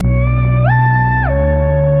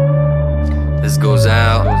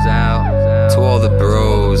the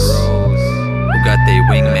bros who got their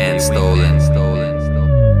wingman stolen.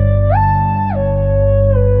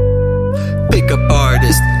 Pickup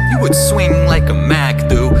artist, you would swing like a Mac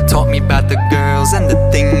do. Taught me about the girls and the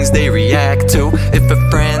things they react to. If a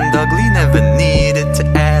friend ugly never needed to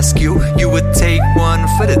ask you, you would take one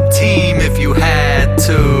for the team if you had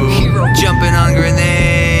to. Hero jumping on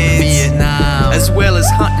grenades, Vietnam, as well as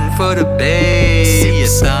hunting for the babes.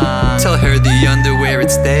 Tell her the underwear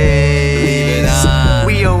it stays.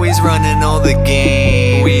 We always running all the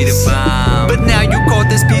games. We the bomb. But now you caught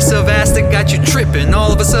this piece of ass that got you tripping.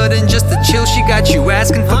 All of a sudden, just to chill, she got you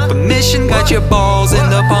asking for permission. Got your balls in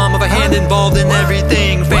the palm of a hand, involved in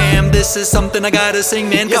everything. Fam, this is something I gotta sing,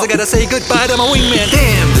 man, cause I gotta say goodbye to my wingman.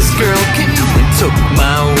 Damn, this girl came and took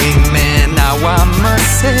my wingman. Now I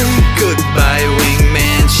must say goodbye,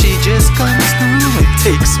 wingman. She just comes through and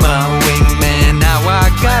takes my wingman. Now I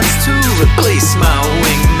got to replace my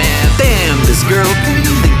wingman. Damn, this girl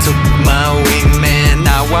came and took my wingman.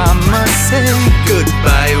 Now I must say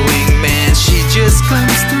goodbye, wingman. She just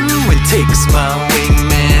comes through and takes my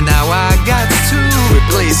wingman. Now I got to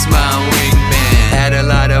replace my wingman. Had a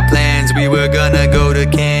lot of plans, we were gonna go to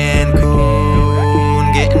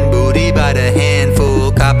Cancun, getting booty by the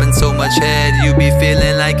handful, copping so much head you be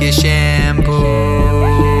feeling like it's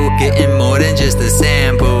shampoo, getting more than just a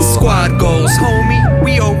sample. Squad goals, homie,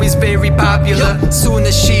 we always very popular. Soon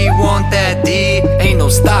as she want that D, ain't no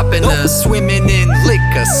stopping us. Swimming in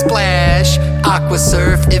liquor splash, aqua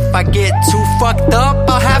surf. If I get too fucked up,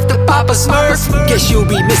 I'll have to pop a Smurf. Guess you'll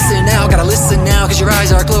be missing out, gotta listen now, cause your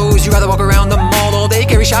eyes are closed. You rather walk around the mall all day,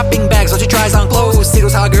 carry shopping bags while she tries on clothes. See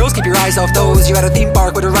those hot girls, keep your eyes off those. You at a theme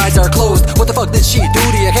park where the rides are closed. What the fuck did she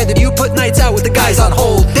do to your head? Did you put nights out with the guys on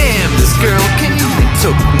hold? Damn, this girl came and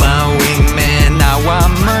took my wingman. Now I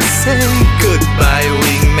must say goodbye,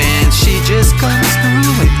 wingman. She just comes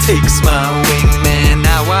through and takes my wingman.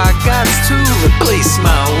 Now I got to replace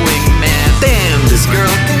my wingman. Damn, this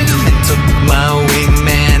girl came and took my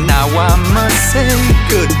wingman. Now I must say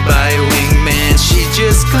goodbye, wingman. She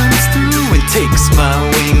just comes through and takes my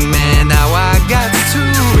wingman. Now I got to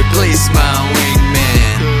replace my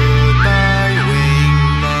wingman. Goodbye,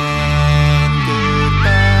 wingman.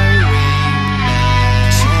 Goodbye,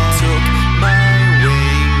 wingman. She took my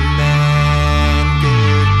wingman.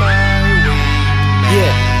 Goodbye, wingman.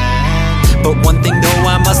 Yeah. But one thing though,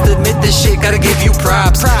 I must admit, this shit gotta give you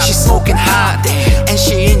props. She's smoking hot, and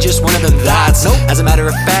she ain't just one of them thoughts. As a matter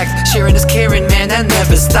of fact, sharing is caring, man, that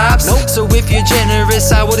never stops. So if you're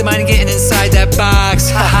generous, I wouldn't mind getting inside that box.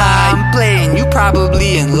 Haha, I'm playing, you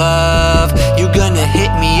probably in love. You gonna hit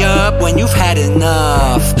me up when you've had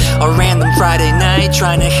enough. A random Friday night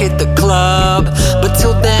trying to hit the club. But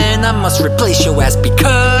till then, I must replace your ass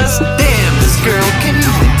because damn, this girl came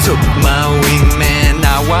and took my wingman.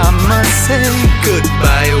 Now I must say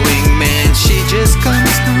goodbye, wingman. She just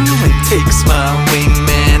comes through and takes my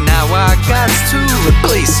wingman. Now I got to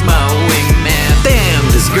replace my wingman. Damn,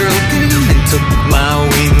 this girl came and took my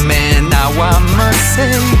wingman. Now I must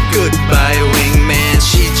say goodbye, wingman.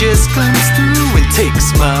 She just comes through and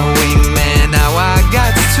takes my wingman. Now I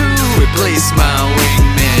got to replace my